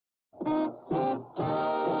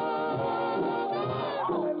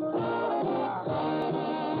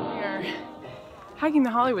Hiking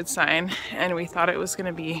the Hollywood sign, and we thought it was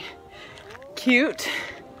gonna be cute,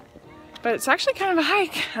 but it's actually kind of a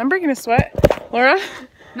hike. I'm breaking a sweat. Laura?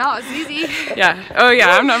 No, it's easy. Yeah. Oh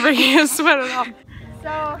yeah, I'm not breaking a sweat at all.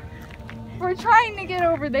 So, we're trying to get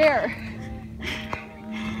over there.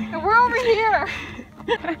 And we're over here.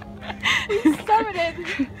 We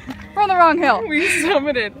summited from the wrong hill. We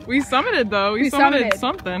summited though. We summited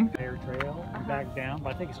something. Bear trail and back down,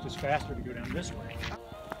 but I think it's just faster to go down this way.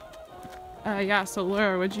 Yeah, so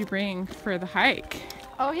Laura, what'd you bring for the hike?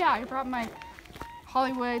 Oh yeah, I brought my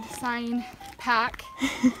Hollywood sign pack.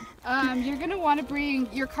 You're gonna want to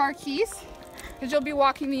bring your car keys because you'll be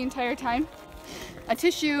walking the entire time. A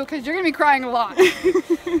tissue because you're gonna be crying a lot.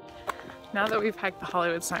 Now that we've hiked the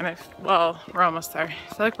Hollywood sign, well, we're almost there.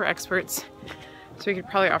 I feel like we're experts, so we could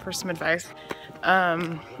probably offer some advice.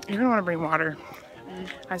 You're gonna want to bring water.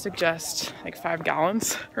 I suggest like 5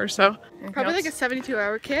 gallons or so. Anything Probably else? like a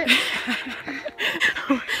 72-hour kit.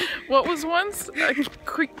 What was once a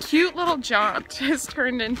cute little jaunt has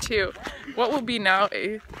turned into what will be now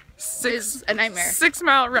a a nightmare.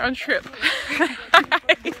 6-mile round trip.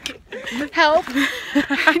 Help!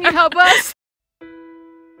 Can you help us?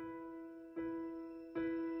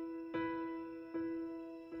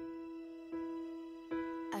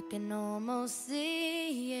 I can almost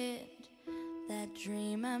see it, that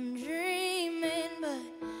dream I'm dreaming, but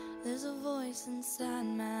there's a voice inside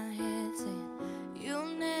my head saying you'll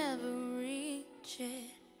never reach it.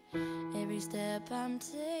 Every step I'm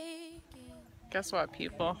taking. Guess what,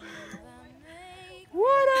 people?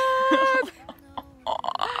 What up?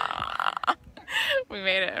 We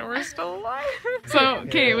made it and we're still alive. So,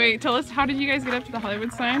 okay, wait, tell us, how did you guys get up to the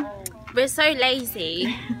Hollywood sign? We're so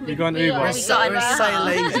lazy. You're going to Uber. We're so lazy. We're so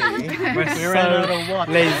lazy.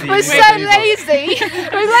 We're so lazy.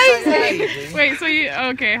 We're lazy. Wait, so you,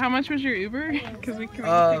 okay, how much was your Uber? Because we can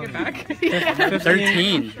take it back.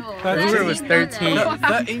 13. Uber was 13.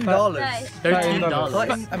 $13.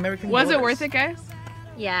 $13. American Was it dollars. worth it, guys?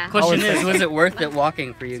 Yeah. Question is, was it worth it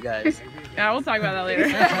walking for you guys? Yeah, we'll talk about that later.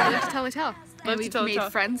 Let's tell a tell. And Let's we've tell a made tell.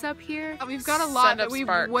 friends up here. We've got a lot Send that up we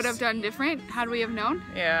sparks. would have done different had we have known.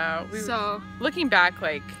 Yeah, So looking back,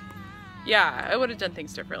 like, yeah, I would have done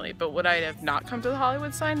things differently, but would I have not come to the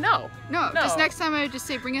Hollywood sign? No. no, No. just next time I would just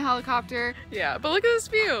say bring a helicopter. Yeah, but look at this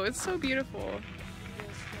view. It's so beautiful.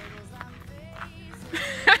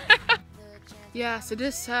 Yeah, so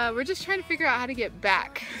just we're just trying to figure out how to get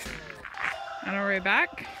back. On our way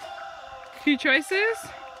back, few choices.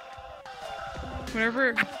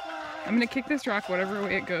 Whatever, I'm gonna kick this rock whatever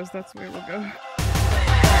way it goes, that's the way we'll go. Looking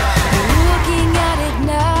at it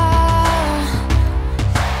now,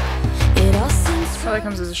 it all seems Probably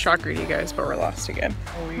comes as a shocker to you guys, but we're lost again.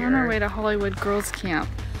 We're on our way to Hollywood Girls Camp.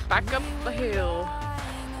 Back up the hill.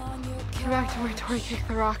 Get back to where Tori kicked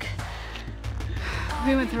the rock.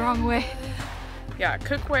 We went the wrong way. Yeah,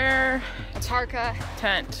 cookware, Tarka.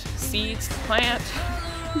 tent, seeds to plant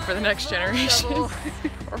for the next generation. Shovel.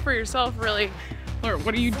 Or for yourself, really. Laura,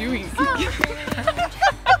 what are you doing?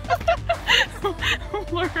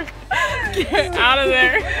 Laura, get out of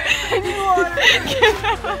there. Get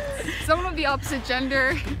out. Someone of the opposite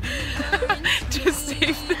gender. Just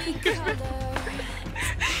save the human.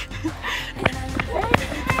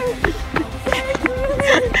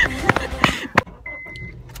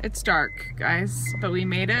 It's dark, guys, but we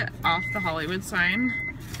made it off the Hollywood sign.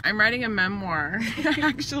 I'm writing a memoir,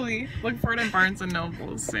 actually. Look for it at Barnes &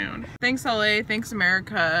 Noble soon. Thanks LA, thanks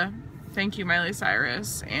America, thank you Miley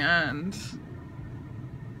Cyrus, and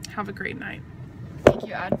have a great night. Thank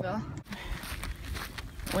you, Advil.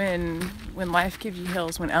 When life gives you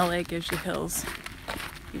hills, when LA gives you hills,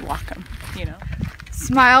 you walk them, you know?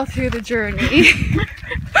 Smile through the journey.